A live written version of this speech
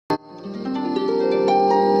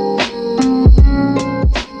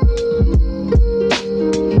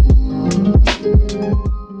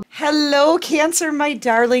Hello, Cancer, my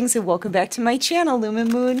darlings, and welcome back to my channel, Lumen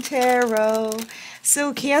Moon Tarot.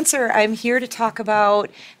 So, Cancer, I'm here to talk about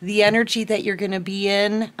the energy that you're going to be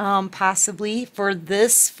in, possibly for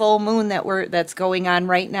this full moon that's going on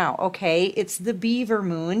right now. Okay, it's the Beaver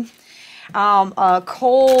Moon, a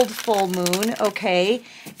cold full moon. Okay,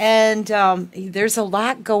 and there's a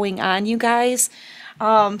lot going on, you guys.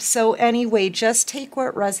 So anyway, just take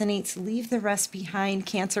what resonates, leave the rest behind,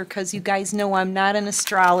 Cancer, because you guys know I'm not an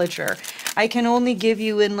astrologer. I can only give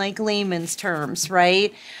you in like layman's terms,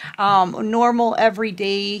 right? Normal,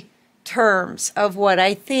 everyday terms of what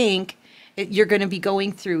I think you're going to be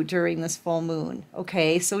going through during this full moon.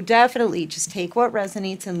 Okay, so definitely just take what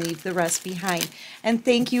resonates and leave the rest behind. And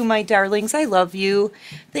thank you, my darlings. I love you.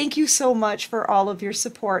 Thank you so much for all of your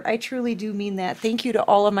support. I truly do mean that. Thank you to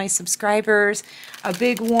all of my subscribers. A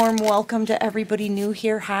big warm welcome to everybody new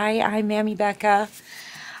here. Hi, I'm Mammy Becca.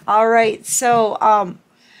 All right, so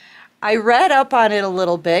I read up on it a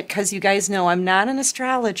little bit because you guys know I'm not an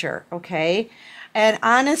astrologer, okay? And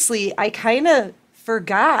honestly, I kind of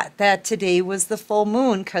forgot that today was the full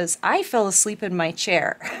moon because I fell asleep in my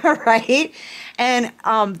chair, right? And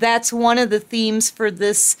that's one of the themes for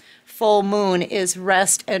this full moon is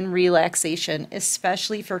rest and relaxation,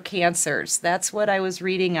 especially for Cancers. That's what I was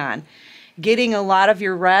reading on. Getting a lot of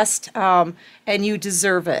your rest, and you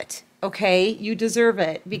deserve it, okay? You deserve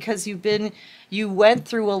it because you went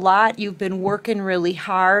through a lot. You've been working really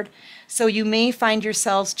hard. So you may find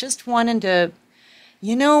yourselves just wanting to,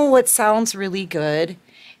 you know what sounds really good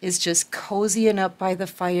is just cozying up by the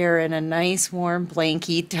fire in a nice warm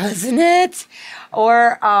blanket, doesn't it?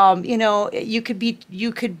 Or, you know, you could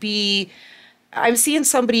be, I'm seeing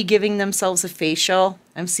somebody giving themselves a facial.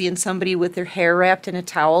 I'm seeing somebody with their hair wrapped in a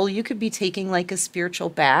towel. You could be taking like a spiritual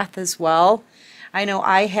bath as well. I know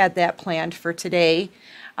I had that planned for today.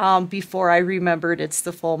 Before I remembered it's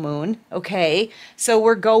the full moon. Okay, so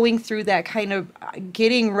we're going through that kind of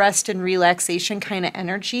getting rest and relaxation kind of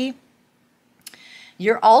energy.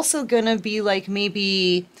 You're also going to be like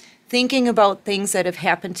maybe thinking about things that have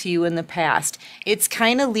happened to you in the past. It's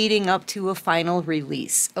kind of leading up to a final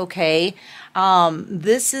release. Okay,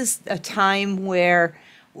 this is a time where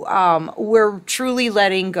we're truly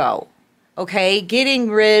letting go. Okay, getting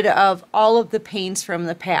rid of all of the pains from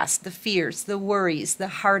the past, the fears, the worries, the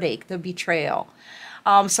heartache, the betrayal.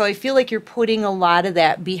 So I feel like you're putting a lot of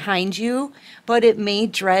that behind you, but it may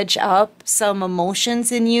dredge up some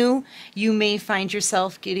emotions in you. You may find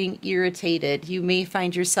yourself getting irritated. You may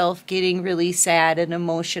find yourself getting really sad and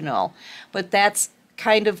emotional, but that's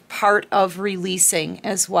kind of part of releasing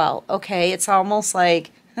as well. Okay, it's almost like,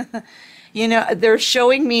 you know, they're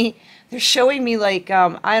showing me like,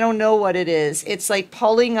 I don't know what it is. It's like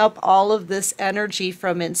pulling up all of this energy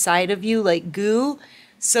from inside of you like goo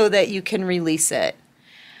so that you can release it.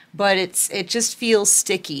 But it just feels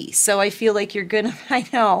sticky. So I feel like you're going to, I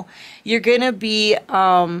know, you're going to be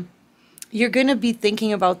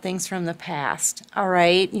thinking about things from the past. All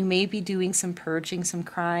right. You may be doing some purging, some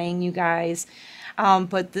crying, you guys.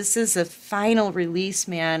 But this is a final release,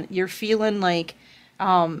 man. You're feeling like,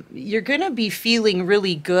 you're going to be feeling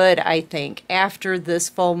really good, I think, after this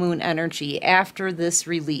full moon energy, after this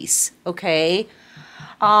release, okay?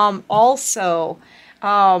 Also,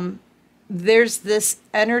 there's this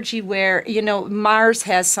energy where, you know, Mars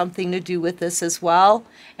has something to do with this as well,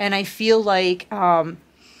 and I feel like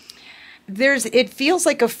it feels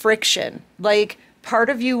like a friction, like part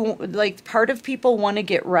of people want to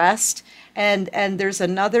get rest, and there's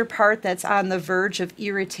another part that's on the verge of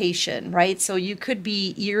irritation, right? So you could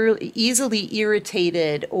be easily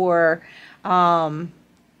irritated or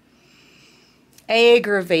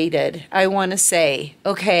aggravated, I want to say,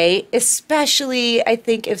 okay? Especially, I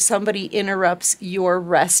think, if somebody interrupts your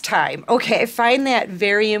rest time. Okay, I find that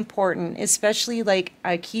very important, especially like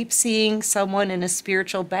I keep seeing someone in a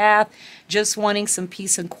spiritual bath, just wanting some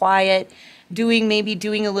peace and quiet, maybe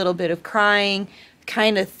doing a little bit of crying,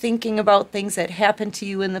 kind of thinking about things that happened to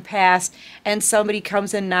you in the past, and somebody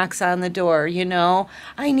comes and knocks on the door, you know,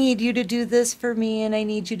 I need you to do this for me and I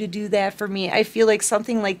need you to do that for me. I feel like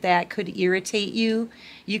something like that could irritate you.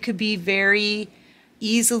 You could be very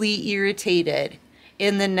easily irritated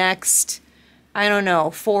in the next, I don't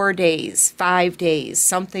know, 4 days, 5 days,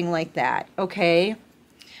 something like that, okay?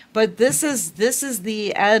 But this is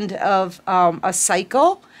the end of a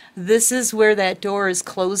cycle. This is where that door is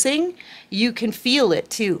closing. You can feel it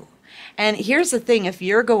too. And here's the thing, if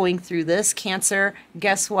you're going through this, Cancer,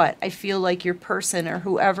 guess what? I feel like your person or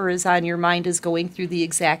whoever is on your mind is going through the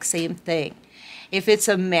exact same thing. If it's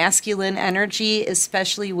a masculine energy,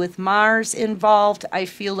 especially with Mars involved, I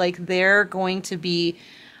feel like they're going to be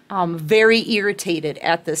very irritated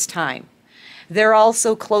at this time. They're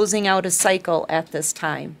also closing out a cycle at this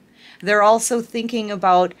time. They're also thinking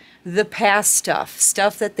about the past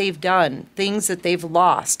stuff that they've done, things that they've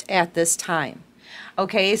lost at this time.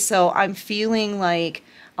 Okay, so I'm feeling like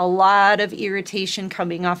a lot of irritation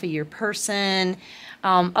coming off of your person,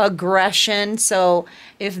 aggression. So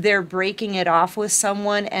if they're breaking it off with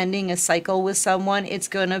someone, ending a cycle with someone, it's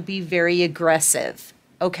going to be very aggressive.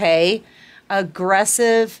 Okay,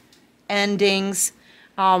 aggressive endings,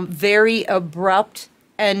 very abrupt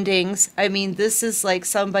endings. I mean, this is like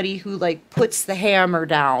somebody who like puts the hammer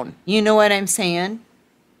down. You know what I'm saying?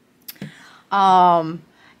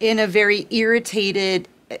 In a very irritated,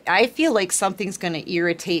 I feel like something's going to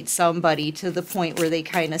irritate somebody to the point where they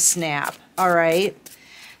kind of snap. All right.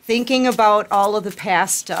 Thinking about all of the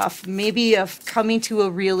past stuff, maybe of coming to a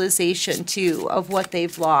realization too of what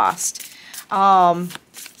they've lost.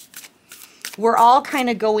 We're all kind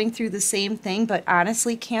of going through the same thing, but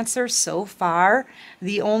honestly, Cancer, so far,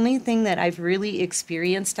 the only thing that I've really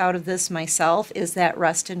experienced out of this myself is that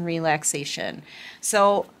rest and relaxation.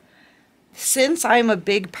 So since I'm a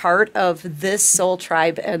big part of this soul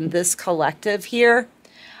tribe and this collective here,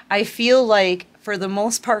 I feel like for the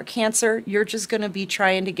most part, Cancer, you're just going to be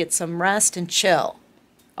trying to get some rest and chill.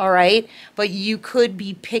 All right? But you could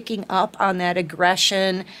be picking up on that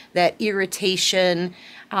aggression, that irritation,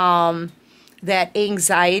 that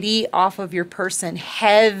anxiety off of your person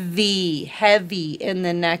heavy in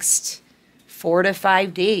the next 4 to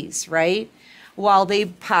 5 days, right? While they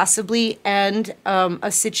possibly end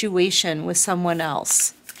a situation with someone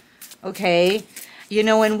else. Okay? You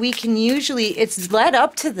know, and we can usually, it's led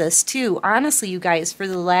up to this too. Honestly, you guys, for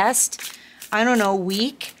the last, I don't know,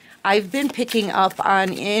 week, I've been picking up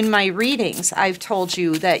on, in my readings, I've told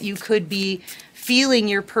you that you could be feeling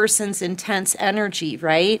your person's intense energy,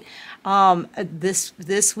 right?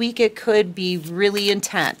 This week it could be really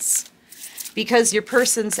intense because your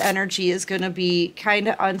person's energy is going to be kind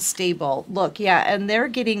of unstable. Look, yeah, and they're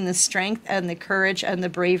getting the strength and the courage and the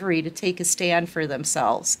bravery to take a stand for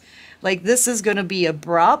themselves. Like, this is going to be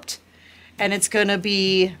abrupt, and it's going to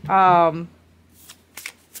be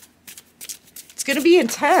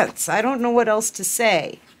intense. I don't know what else to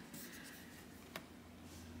say.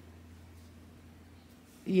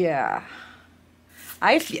 Yeah.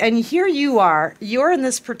 And here you are, you're in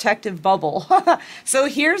this protective bubble. So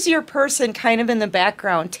here's your person kind of in the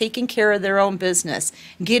background, taking care of their own business,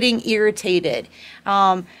 getting irritated,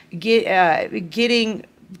 getting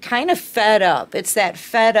kind of fed up. It's that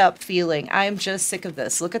fed up feeling. I'm just sick of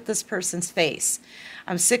this. Look at this person's face.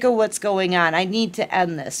 I'm sick of what's going on. I need to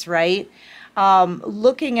end this, right?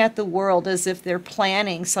 Looking at the world as if they're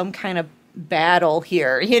planning some kind of battle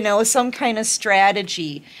here, you know, some kind of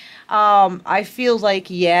strategy. I feel like,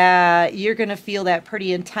 yeah, you're going to feel that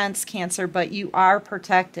pretty intense, Cancer, but you are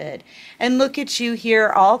protected. And look at you here,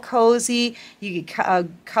 all cozy. You get a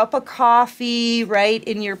cup of coffee, right,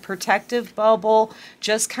 in your protective bubble,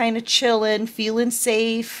 just kind of chilling, feeling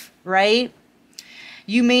safe, right?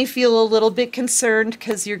 You may feel a little bit concerned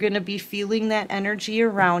because you're going to be feeling that energy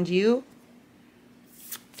around you.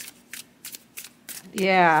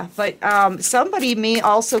 Yeah, but somebody may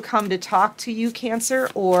also come to talk to you, Cancer,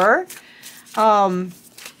 or,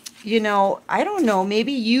 you know, I don't know,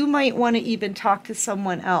 maybe you might want to even talk to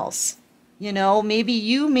someone else. You know, maybe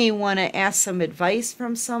you may want to ask some advice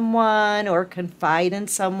from someone or confide in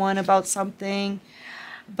someone about something.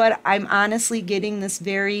 But I'm honestly getting this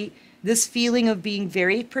feeling of being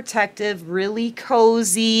very protective, really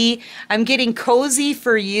cozy. I'm getting cozy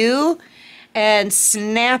for you. And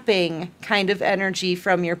snapping kind of energy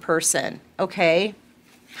from your person, okay?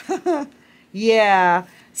 Yeah,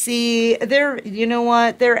 see, you know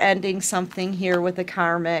what? They're ending something here with a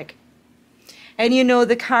karmic. And you know,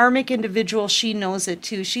 the karmic individual, she knows it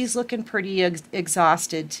too. She's looking pretty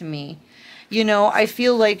exhausted to me. You know, I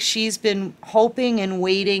feel like she's been hoping and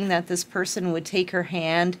waiting that this person would take her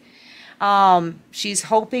hand. She's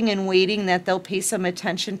hoping and waiting that they'll pay some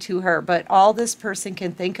attention to her, but all this person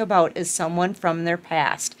can think about is someone from their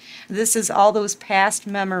past. This is all those past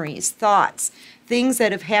memories, thoughts, things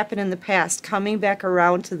that have happened in the past coming back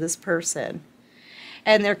around to this person.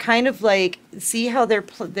 And they're kind of like, see how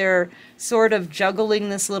they're sort of juggling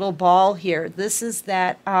this little ball here. This is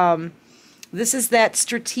that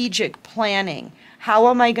strategic planning. How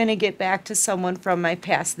am I going to get back to someone from my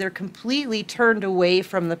past? They're completely turned away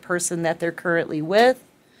from the person that they're currently with.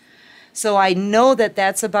 So I know that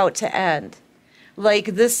that's about to end. Like,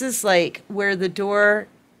 this is like where the door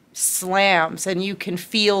slams and you can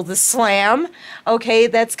feel the slam. Okay,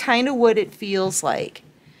 that's kind of what it feels like.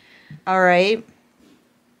 All right.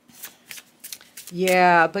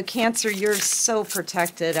 Yeah, but Cancer, you're so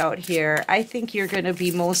protected out here. I think you're going to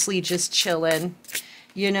be mostly just chilling,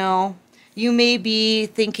 you know. You may be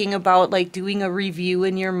thinking about like doing a review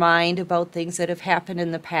in your mind about things that have happened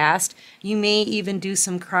in the past. You may even do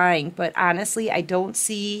some crying, but honestly, I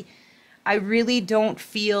really don't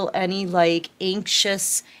feel any like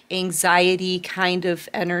anxious, anxiety kind of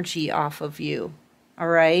energy off of you. All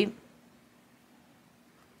right?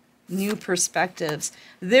 New perspectives.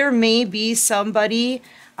 There may be somebody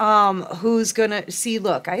who's gonna see,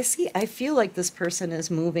 look, I feel like this person is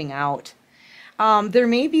moving out. There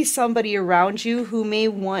may be somebody around you who may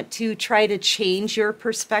want to try to change your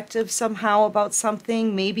perspective somehow about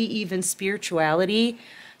something, maybe even spirituality.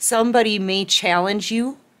 Somebody may challenge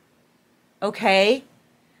you, okay,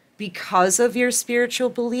 because of your spiritual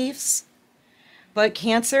beliefs. But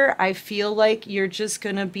Cancer, I feel like you're just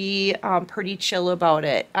going to be pretty chill about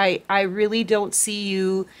it. I really don't see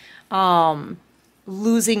you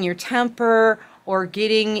losing your temper or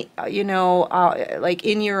getting, like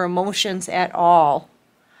in your emotions at all.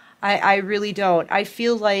 I really don't. I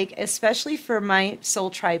feel like, especially for my soul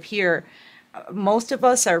tribe here, most of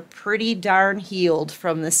us are pretty darn healed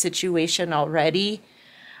from this situation already.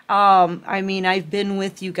 I mean, I've been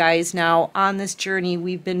with you guys now on this journey.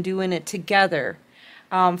 We've been doing it together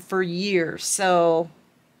for years. So,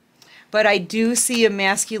 but I do see a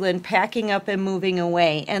masculine packing up and moving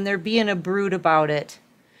away, and they're being a brute about it.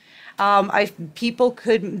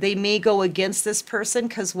 They may go against this person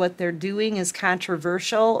because what they're doing is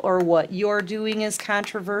controversial, or what you're doing is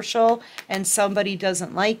controversial, and somebody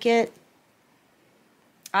doesn't like it.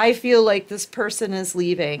 I feel like this person is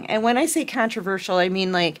leaving. And when I say controversial, I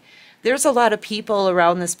mean like there's a lot of people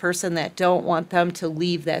around this person that don't want them to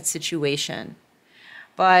leave that situation.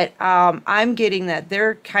 But I'm getting that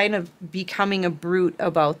they're kind of becoming a brute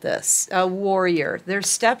about this, a warrior. They're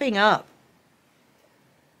stepping up,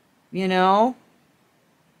 you know,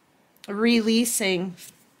 releasing.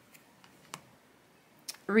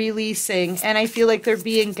 And I feel like they're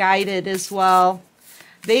being guided as well.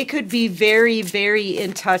 They could be very, very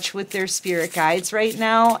in touch with their spirit guides right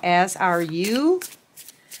now, as are you.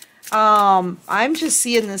 I'm just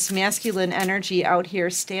seeing this masculine energy out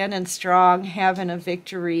here standing strong, having a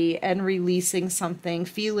victory and releasing something,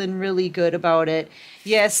 feeling really good about it.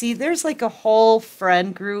 Yeah, see, there's like a whole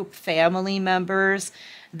friend group, family members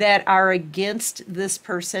that are against this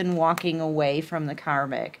person walking away from the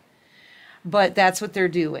karmic. But that's what they're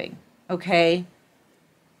doing, okay?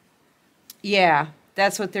 Yeah.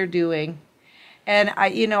 That's what they're doing. And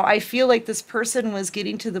I feel like this person was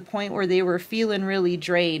getting to the point where they were feeling really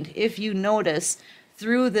drained. If you notice,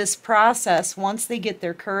 through this process, once they get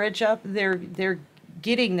their courage up, they're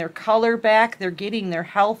getting their color back, they're getting their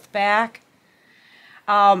health back.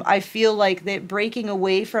 I feel like that breaking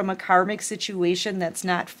away from a karmic situation that's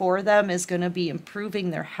not for them is going to be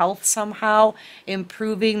improving their health somehow,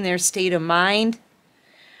 improving their state of mind.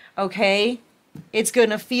 Okay? It's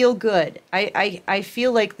going to feel good. I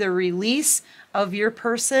feel like the release of your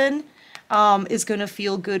person is going to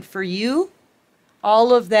feel good for you.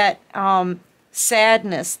 All of that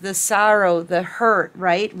sadness, the sorrow, the hurt,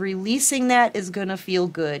 right? Releasing that is going to feel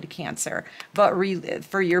good, Cancer. But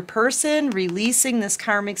for your person, releasing this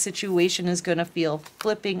karmic situation is going to feel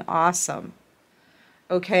flipping awesome.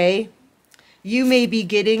 Okay? You may be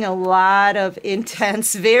getting a lot of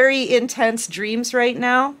intense, very intense dreams right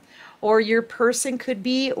now. Or your person could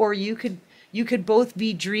be, or you could both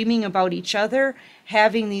be dreaming about each other,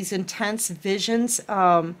 having these intense visions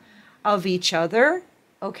of each other,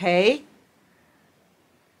 okay?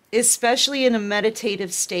 Especially in a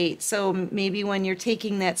meditative state. So maybe when you're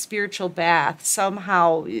taking that spiritual bath,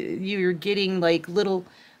 somehow you're getting like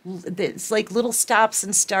it's like little stops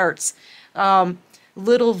and starts.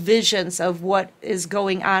 Little visions of what is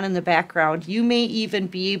going on in the background. You may even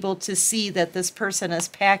be able to see that this person is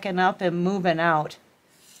packing up and moving out.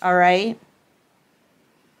 All right?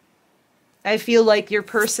 I feel like your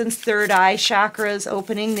person's third eye chakra is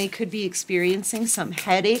opening. They could be experiencing some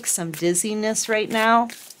headaches, some dizziness right now.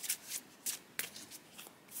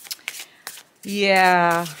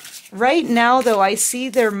 Yeah. Right now, though, I see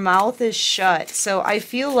their mouth is shut. So I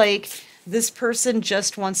feel like this person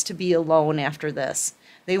just wants to be alone after this.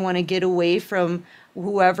 They want to get away from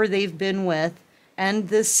whoever they've been with, end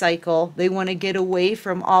this cycle. They want to get away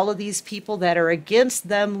from all of these people that are against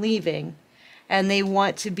them leaving, and they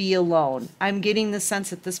want to be alone. I'm getting the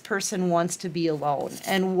sense that this person wants to be alone.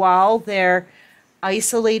 And while they're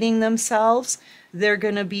isolating themselves, they're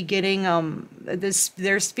going to be getting,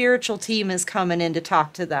 their spiritual team is coming in to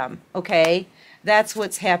talk to them, okay? That's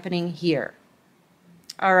what's happening here.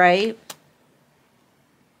 All right?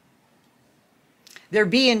 They're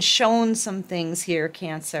being shown some things here,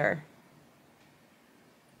 Cancer.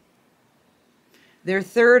 Their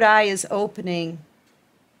third eye is opening.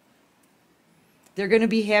 They're going to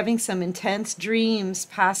be having some intense dreams,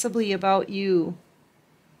 possibly about you.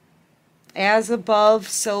 As above,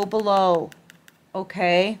 so below.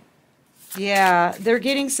 Okay? Yeah, they're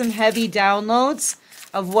getting some heavy downloads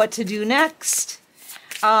of what to do next.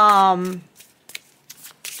 And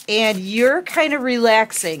you're kind of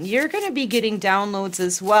relaxing. You're going to be getting downloads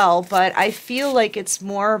as well, but I feel like it's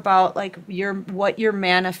more about like what you're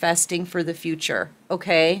manifesting for the future,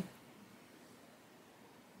 okay?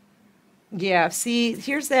 Yeah, see,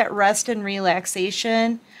 here's that rest and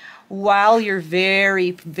relaxation while you're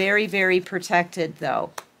very, very, very protected though,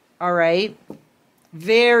 all right?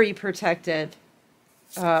 Very protected,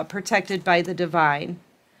 protected by the divine.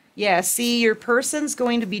 Yeah, see, your person's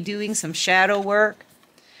going to be doing some shadow work.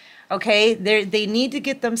 Okay, they need to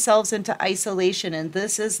get themselves into isolation, and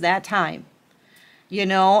this is that time. You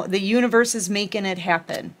know, the universe is making it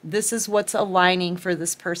happen. This is what's aligning for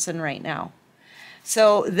this person right now.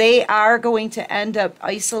 So they are going to end up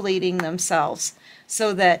isolating themselves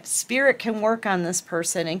so that spirit can work on this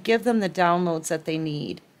person and give them the downloads that they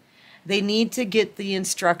need. They need to get the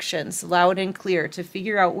instructions loud and clear to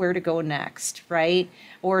figure out where to go next, right?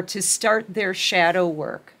 Or to start their shadow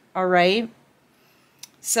work, all right?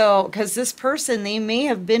 So, because this person, they may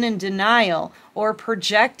have been in denial or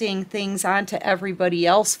projecting things onto everybody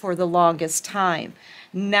else for the longest time.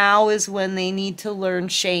 Now is when they need to learn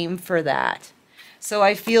shame for that. So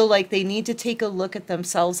I feel like they need to take a look at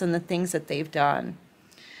themselves and the things that they've done.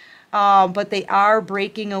 But they are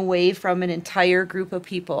breaking away from an entire group of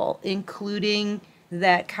people, including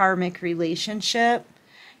that karmic relationship.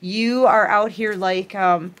 You are out here like,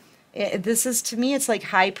 this is, to me, it's like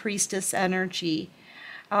high priestess energy.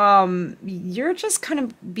 You're just kind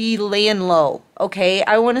of be laying low, okay?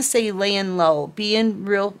 I want to say laying low, being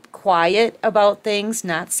real quiet about things,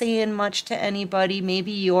 not saying much to anybody.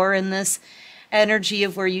 Maybe you're in this energy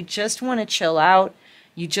of where you just want to chill out.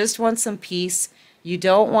 You just want some peace. You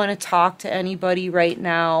don't want to talk to anybody right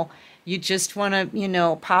now. You just want to, you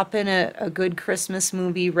know, pop in a good Christmas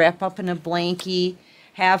movie, wrap up in a blankie,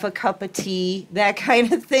 have a cup of tea, that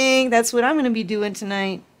kind of thing. That's what I'm going to be doing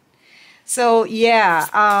tonight. So,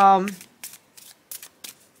 yeah,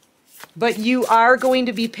 but you are going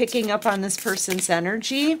to be picking up on this person's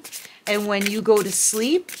energy, and when you go to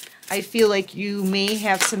sleep, I feel like you may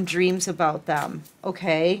have some dreams about them,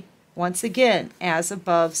 okay? Once again, as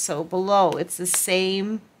above, so below. It's the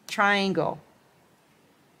same triangle.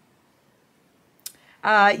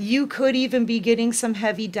 You could even be getting some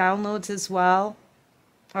heavy downloads as well.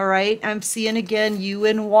 All right, I'm seeing again you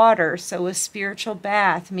in water, so a spiritual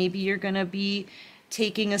bath. Maybe you're going to be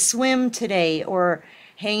taking a swim today or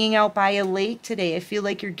hanging out by a lake today. I feel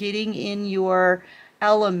like you're getting in your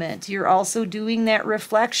element. You're also doing that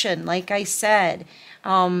reflection, like I said,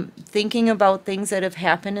 thinking about things that have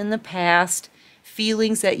happened in the past,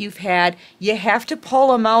 feelings that you've had. You have to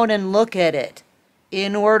pull them out and look at it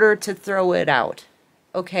in order to throw it out,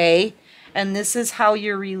 okay? And this is how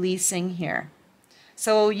you're releasing here.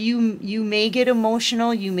 So you may get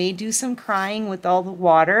emotional, you may do some crying with all the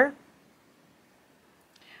water,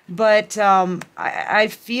 but I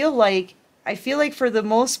feel like for the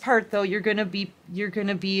most part though you're gonna be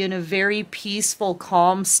in a very peaceful,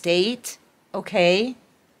 calm state, okay?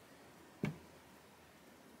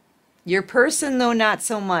 Your person though, not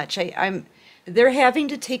so much. They're having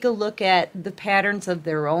to take a look at the patterns of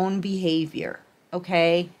their own behavior,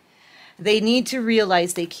 okay? They need to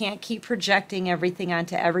realize they can't keep projecting everything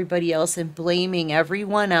onto everybody else and blaming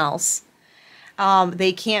everyone else.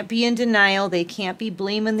 They can't be in denial. They can't be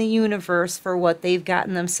blaming the universe for what they've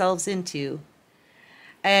gotten themselves into.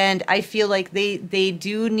 And I feel like they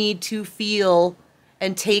do need to feel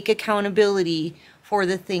and take accountability for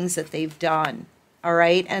the things that they've done. All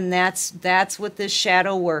right? And that's what this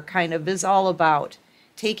shadow work kind of is all about.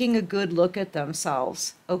 Taking a good look at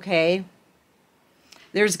themselves, okay?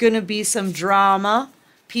 There's going to be some drama.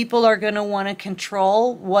 People are going to want to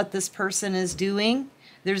control what this person is doing.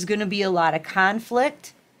 There's going to be a lot of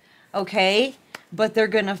conflict, okay? But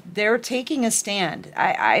they're taking a stand.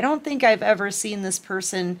 I don't think I've ever seen this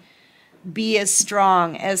person be as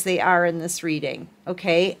strong as they are in this reading,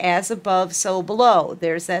 okay? As above, so below.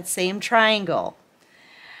 There's that same triangle.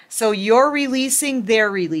 So you're releasing,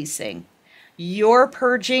 they're releasing. You're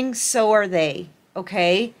purging, so are they,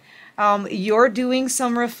 okay? You're doing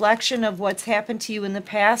some reflection of what's happened to you in the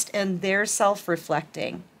past, and they're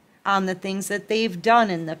self-reflecting on the things that they've done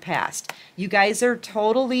in the past. You guys are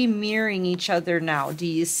totally mirroring each other now. Do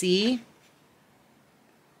you see?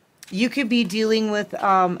 You could be dealing with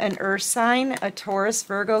an earth sign, a Taurus,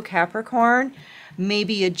 Virgo, Capricorn,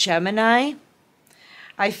 maybe a Gemini.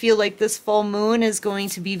 I feel like this full moon is going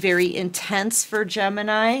to be very intense for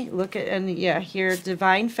Gemini. Look at, and yeah, here,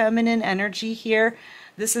 divine feminine energy here.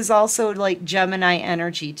 This is also like Gemini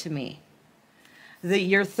energy to me.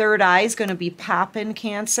 Your third eye is going to be popping,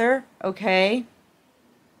 Cancer, okay?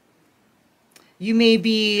 You may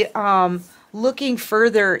be looking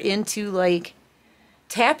further into like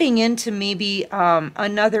tapping into maybe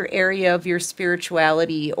another area of your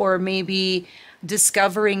spirituality, or maybe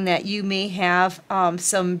discovering that you may have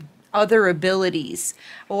some other abilities,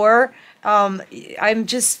 or I'm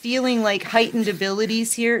just feeling like heightened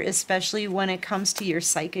abilities here, especially when it comes to your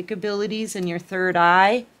psychic abilities and your third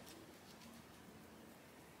eye,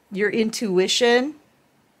 your intuition.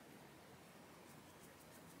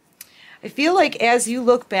 I feel like as you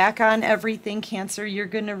look back on everything, Cancer, you're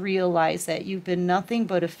going to realize that you've been nothing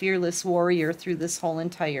but a fearless warrior through this whole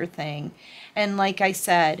entire thing. And like I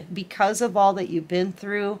said, because of all that you've been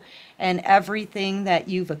through and everything that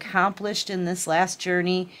you've accomplished in this last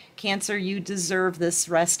journey, Cancer, you deserve this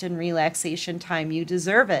rest and relaxation time. You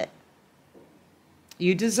deserve it.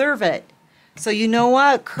 You deserve it. So you know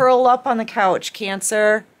what? Curl up on the couch,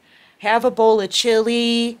 Cancer. Have a bowl of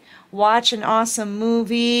chili. Watch an awesome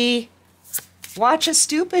movie. Watch a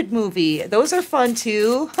stupid movie. Those are fun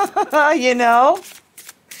too, you know?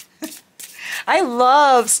 I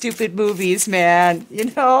love stupid movies, man.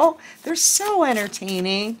 You know? They're so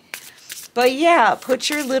entertaining. But yeah, put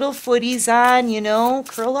your little footies on, you know?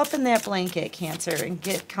 Curl up in that blanket, Cancer, and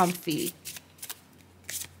get comfy.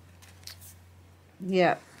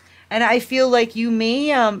 Yeah. And I feel like you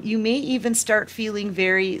may even start feeling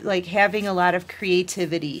very, like having a lot of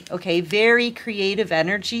creativity, okay? Very creative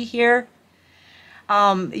energy here.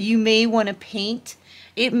 You may want to paint.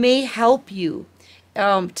 It may help you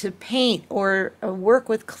to paint or work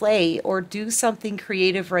with clay or do something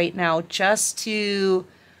creative right now just to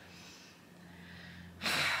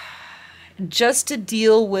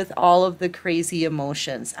deal with all of the crazy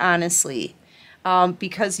emotions, honestly.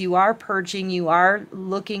 Because you are purging, you are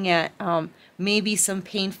looking at maybe some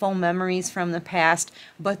painful memories from the past,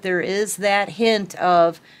 but there is that hint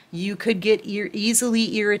of you could get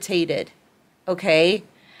easily irritated. Okay,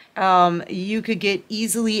 you could get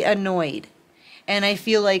easily annoyed. And I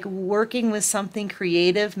feel like working with something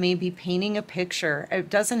creative, maybe painting a picture. It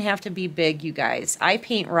doesn't have to be big, you guys. I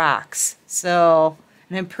paint rocks, so,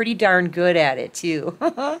 and I'm pretty darn good at it too.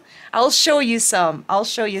 I'll show you some. I'll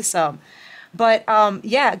show you some. But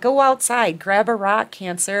yeah, go outside, grab a rock,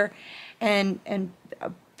 Cancer, and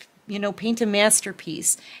you know, paint a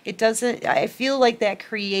masterpiece. It doesn't, I feel like that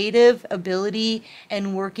creative ability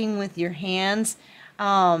and working with your hands,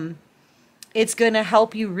 it's going to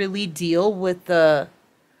help you really deal with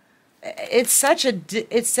it's such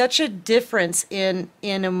a difference in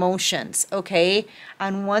emotions, okay?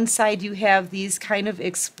 On one side you have these kind of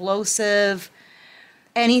explosive,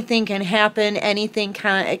 anything can happen, anything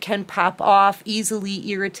can pop off, easily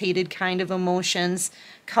irritated kind of emotions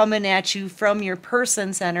coming at you from your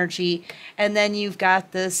person's energy. And then you've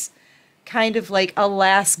got this kind of like a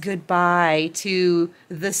last goodbye to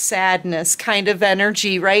the sadness kind of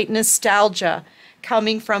energy, right? Nostalgia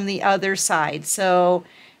coming from the other side. So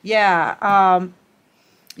yeah,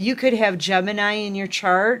 you could have Gemini in your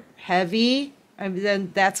chart, heavy. I mean,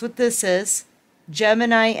 then that's what this is.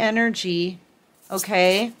 Gemini energy.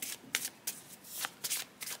 Okay.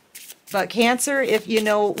 But Cancer, if you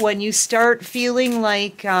know, when you start feeling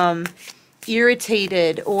like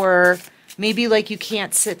irritated, or maybe like you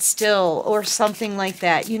can't sit still or something like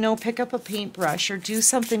that, you know, pick up a paintbrush or do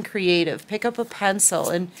something creative. Pick up a pencil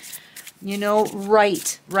and, you know,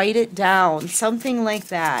 write it down, something like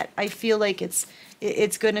that. I feel like it's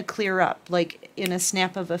going to clear up like in a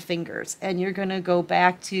snap of a fingers, and you're going to go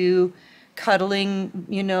back to cuddling,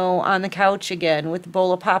 you know, on the couch again with a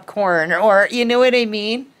bowl of popcorn, or you know what I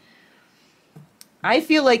mean? I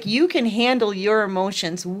feel like you can handle your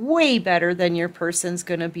emotions way better than your person's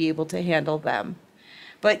going to be able to handle them.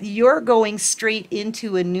 But you're going straight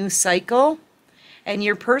into a new cycle, and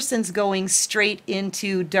your person's going straight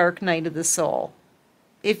into dark night of the soul,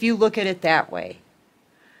 if you look at it that way.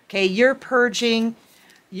 Okay, you're purging,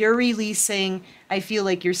 you're releasing. I feel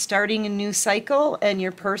like you're starting a new cycle, and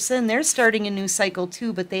your person, they're starting a new cycle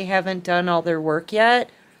too, but they haven't done all their work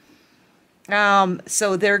yet.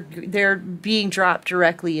 So they're being dropped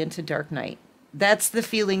directly into dark night. That's the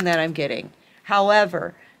feeling that I'm getting.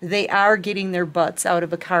 However, they are getting their butts out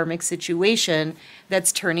of a karmic situation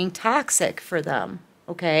that's turning toxic for them.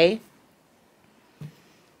 Okay?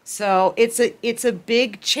 So it's a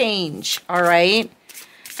big change, all right?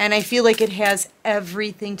 And I feel like it has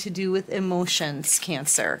everything to do with emotions,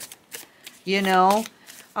 Cancer. You know,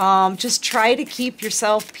 just try to keep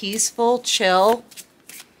yourself peaceful, chill.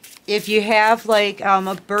 If you have like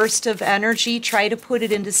a burst of energy, try to put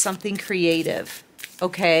it into something creative,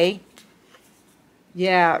 okay?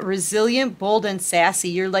 Yeah, resilient, bold, and sassy.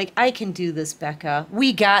 You're like, I can do this, Becca.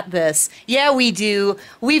 We got this. Yeah, we do.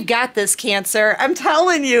 We've got this, Cancer. I'm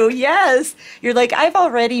telling you, yes. You're like, I've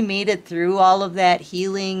already made it through all of that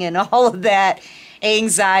healing and all of that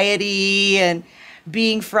anxiety and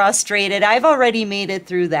being frustrated. I've already made it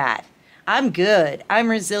through that. I'm good. I'm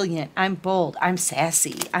resilient. I'm bold. I'm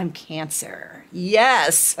sassy. I'm Cancer.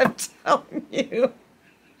 Yes, I'm telling you.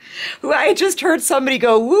 I just heard somebody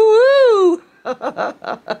go, woo woo.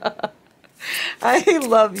 I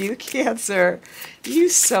love you, Cancer. You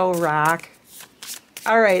so rock.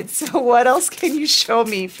 All right, so what else can you show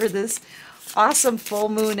me for this awesome full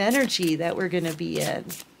moon energy that we're going to be in?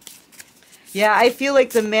 Yeah, I feel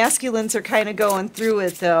like the masculines are kind of going through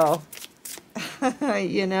it, though.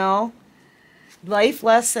 You know? Life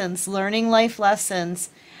lessons, learning life lessons.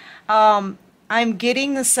 I'm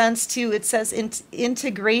getting the sense, too, it says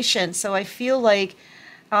integration, so I feel like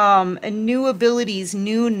new abilities,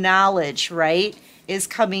 new knowledge, right, is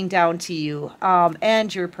coming down to you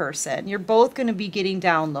and your person. You're both going to be getting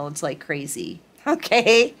downloads like crazy.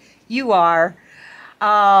 Okay, you are.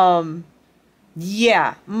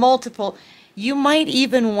 Yeah, multiple. You might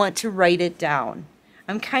even want to write it down.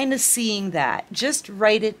 I'm kind of seeing that. Just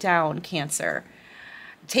write it down, Cancer.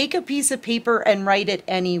 Take a piece of paper and write it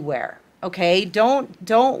anywhere. Okay,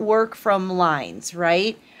 don't work from lines,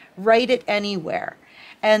 right? Write it anywhere.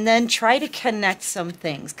 And then try to connect some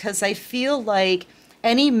things, because I feel like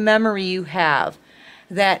any memory you have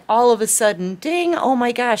that all of a sudden, ding, oh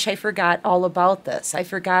my gosh, I forgot all about this. I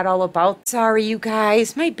forgot all about, sorry you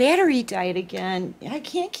guys, my battery died again. I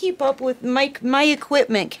can't keep up with, my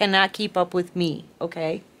equipment cannot keep up with me,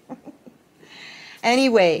 okay?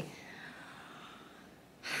 Anyway,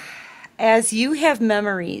 as you have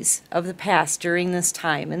memories of the past during this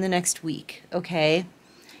time in the next week, okay?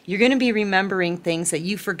 You're going to be remembering things that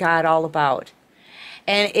you forgot all about.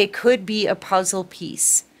 And it could be a puzzle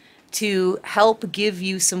piece to help give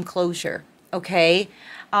you some closure, okay?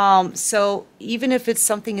 So even if it's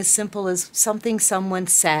something as simple as something someone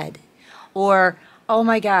said, or, oh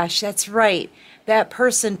my gosh, that's right, that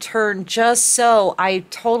person turned just so, I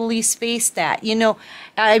totally spaced that. You know,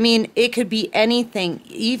 I mean, it could be anything,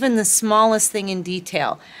 even the smallest thing in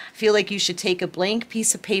detail. I feel like you should take a blank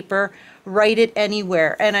piece of paper, write it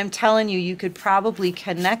anywhere, and I'm telling you, you could probably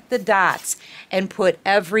connect the dots and put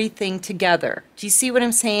everything together. Do you see what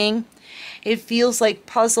I'm saying? It feels like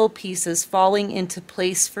puzzle pieces falling into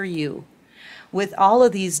place for you. With all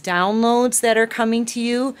of these downloads that are coming to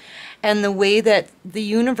you and the way that the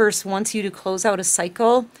universe wants you to close out a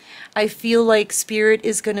cycle, I feel like Spirit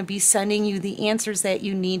is going to be sending you the answers that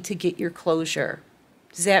you need to get your closure.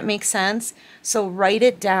 Does that make sense? So write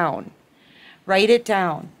it down. Write it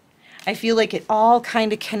down. I feel like it all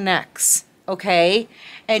kind of connects, okay?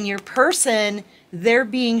 And your person, they're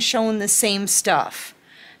being shown the same stuff.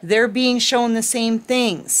 They're being shown the same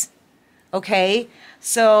things, okay?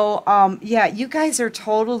 So, yeah, you guys are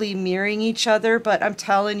totally mirroring each other, but I'm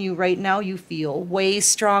telling you right now, you feel way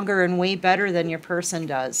stronger and way better than your person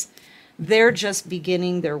does. They're just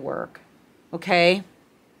beginning their work, okay?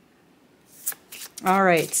 All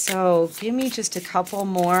right, so give me just a couple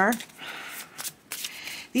more.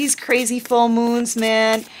 These crazy full moons,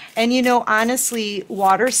 man. And you know, honestly,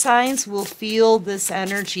 water signs will feel this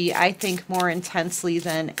energy, I think, more intensely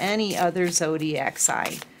than any other zodiac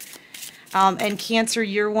sign. And Cancer,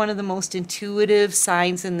 you're one of the most intuitive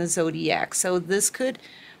signs in the zodiac. So this could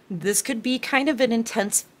be kind of an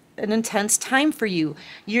intense time for you.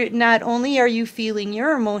 You're not only are you feeling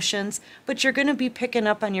your emotions, but you're going to be picking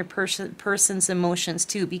up on your person's emotions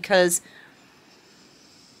too, because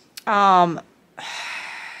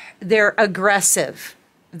they're aggressive.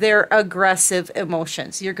 They're aggressive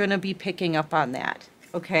emotions. You're going to be picking up on that,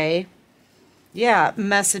 okay? Yeah,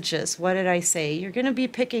 messages. What did I say? You're going to be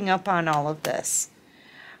picking up on all of this.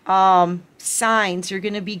 Signs. You're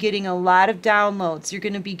going to be getting a lot of downloads. You're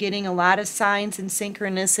going to be getting a lot of signs and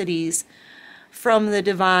synchronicities from the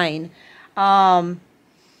divine. I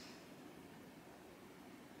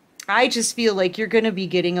just feel like you're going to be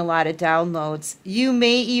getting a lot of downloads. You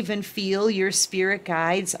may even feel your spirit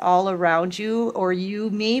guides all around you, or you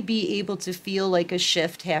may be able to feel like a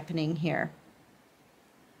shift happening here.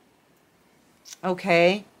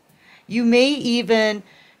 Okay? You may even,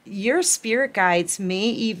 your spirit guides may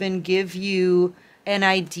even give you an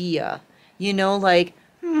idea. You know, like,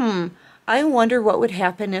 I wonder what would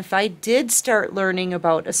happen if I did start learning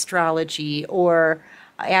about astrology or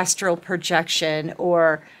astral projection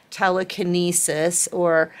or telekinesis,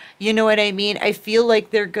 or you know what I mean? I feel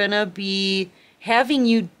like they're gonna be having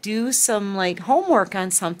you do some like homework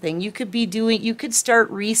on something. You could start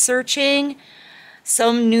researching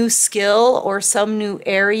some new skill or some new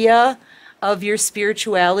area of your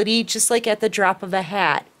spirituality just like at the drop of a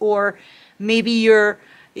hat. Or maybe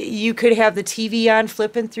you could have the TV on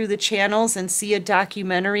flipping through the channels and see a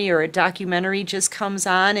documentary, or a documentary just comes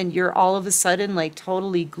on and you're all of a sudden like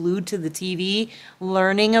totally glued to the TV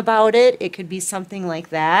learning about it. It could be something like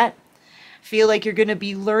that. Feel like you're going to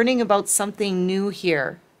be learning about something new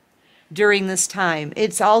here during this time.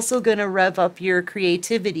 It's also going to rev up your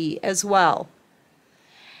creativity as well.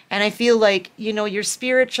 And I feel like, you know, your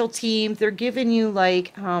spiritual team, they're giving you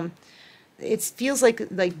like, it feels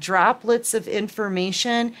like droplets of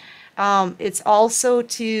information. It's also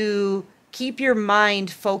to keep your mind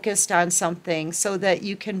focused on something so that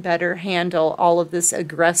you can better handle all of this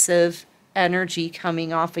aggressive energy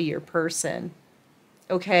coming off of your person.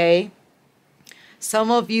 Okay?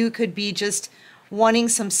 Some of you could be just wanting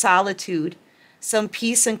some solitude, some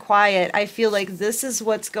peace and quiet. I feel like this is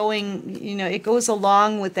what's going, you know, it goes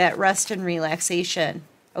along with that rest and relaxation,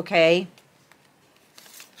 okay?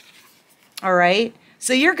 All right?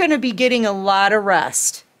 So you're going to be getting a lot of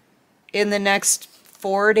rest in the next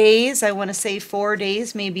 4 days. I want to say 4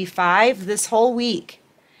 days, maybe 5, this whole week.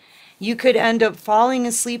 You could end up falling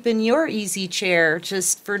asleep in your easy chair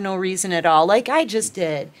just for no reason at all, like I just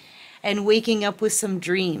did, and waking up with some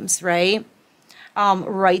dreams, right?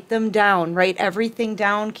 Write them down. Write everything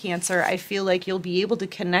down, Cancer. I feel like you'll be able to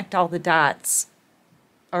connect all the dots.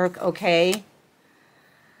 Okay?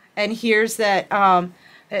 And here's that,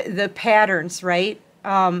 the patterns, right?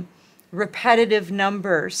 Repetitive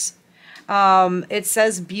numbers. It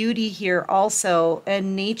says beauty here also,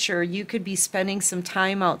 and nature. You could be spending some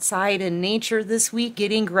time outside in nature this week,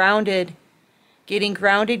 getting grounded,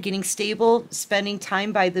 getting stable, spending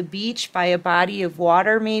time by the beach, by a body of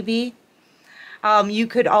water maybe. You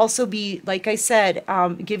could also be, like I said,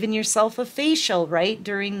 giving yourself a facial, right,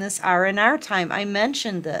 during this R&R time. I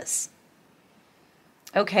mentioned this.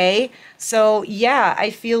 Okay, so yeah, I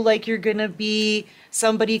feel like you're going to be,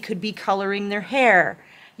 somebody could be coloring their hair.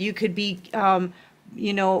 You could be,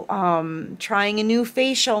 you know, trying a new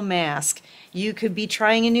facial mask. You could be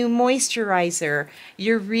trying a new moisturizer.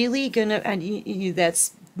 You're really going to, and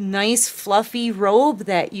that's nice fluffy robe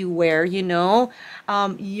that you wear, you know,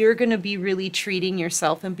 you're going to be really treating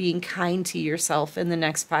yourself and being kind to yourself in the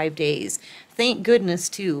next 5 days. Thank goodness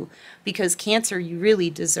too, because Cancer, you really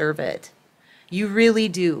deserve it. You really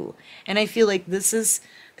do. And I feel like this is,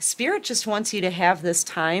 Spirit just wants you to have this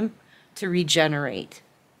time to regenerate,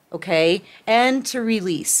 okay? And to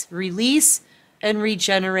release. Release and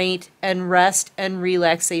regenerate and rest and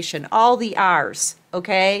relaxation. All the R's,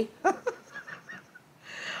 okay?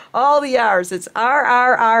 All the R's. It's R,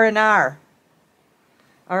 R, R, and R.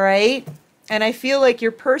 All right? And I feel like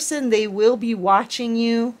your person, they will be watching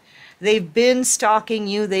you. They've been stalking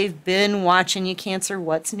you. They've been watching you, Cancer.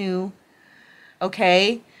 What's new?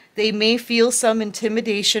 Okay? They may feel some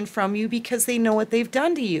intimidation from you because they know what they've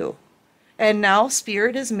done to you. And now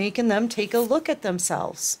Spirit is making them take a look at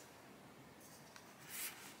themselves.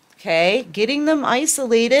 Okay? Getting them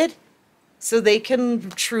isolated so they can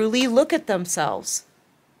truly look at themselves.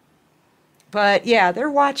 But yeah, they're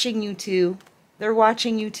watching you too. They're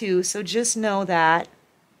watching you too. So just know that.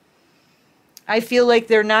 I feel like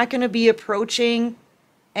they're not going to be approaching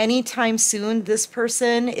anytime soon, this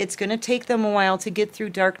person. It's going to take them a while to get through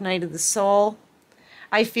Dark Night of the Soul.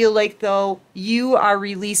 I feel like, though, you are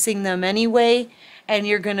releasing them anyway, and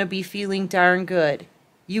you're going to be feeling darn good.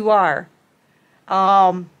 You are.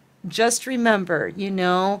 Just remember, you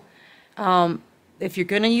know, if you're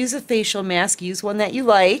going to use a facial mask, use one that you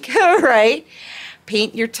like, right?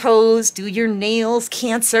 Paint your toes, do your nails,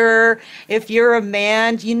 Cancer. If you're a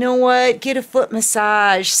man, you know what? Get a foot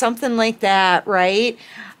massage, something like that, right?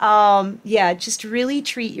 Yeah, just really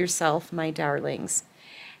treat yourself, my darlings.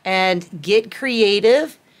 And get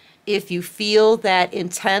creative. If you feel that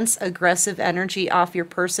intense, aggressive energy off your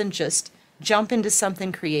person, just jump into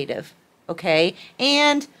something creative, okay?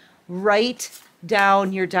 And write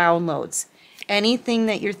down your downloads. Anything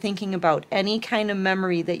that you're thinking about, any kind of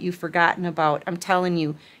memory that you've forgotten about, I'm telling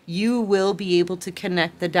you, you will be able to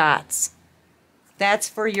connect the dots. That's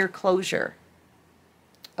for your closure.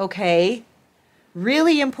 Okay?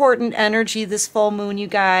 Really important energy this full moon, you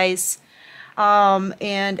guys.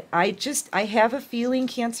 And I have a feeling,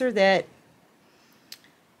 Cancer, that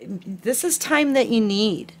this is time that you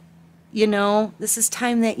need. You know, this is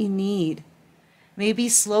time that you need. maybe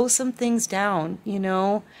slow some things down, you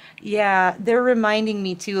know? Yeah, they're reminding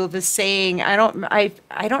me too of a saying. I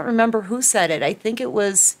don't remember who said it. I think it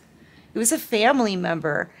was a family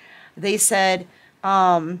member. They said,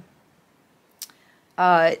 don't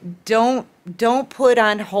put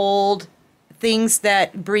on hold things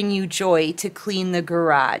that bring you joy to clean the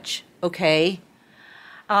garage, okay?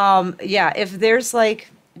 Yeah, if there's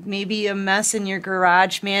like maybe a mess in your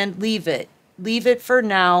garage, man, leave it. Leave it for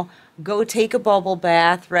now. Go take a bubble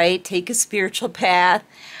bath, right? Take a spiritual bath.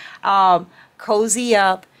 Cozy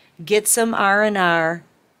up. Get some R&R,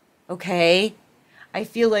 okay? I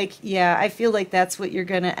feel like, yeah, I feel like that's what you're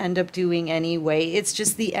going to end up doing anyway. It's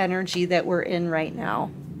just the energy that we're in right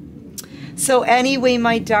now. So anyway,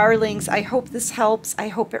 my darlings, I hope this helps. I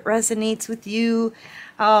hope it resonates with you.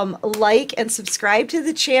 Like and subscribe to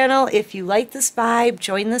the channel if you like this vibe.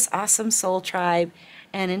 Join this awesome soul tribe.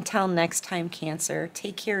 And until next time, Cancer,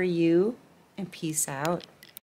 take care of you and peace out.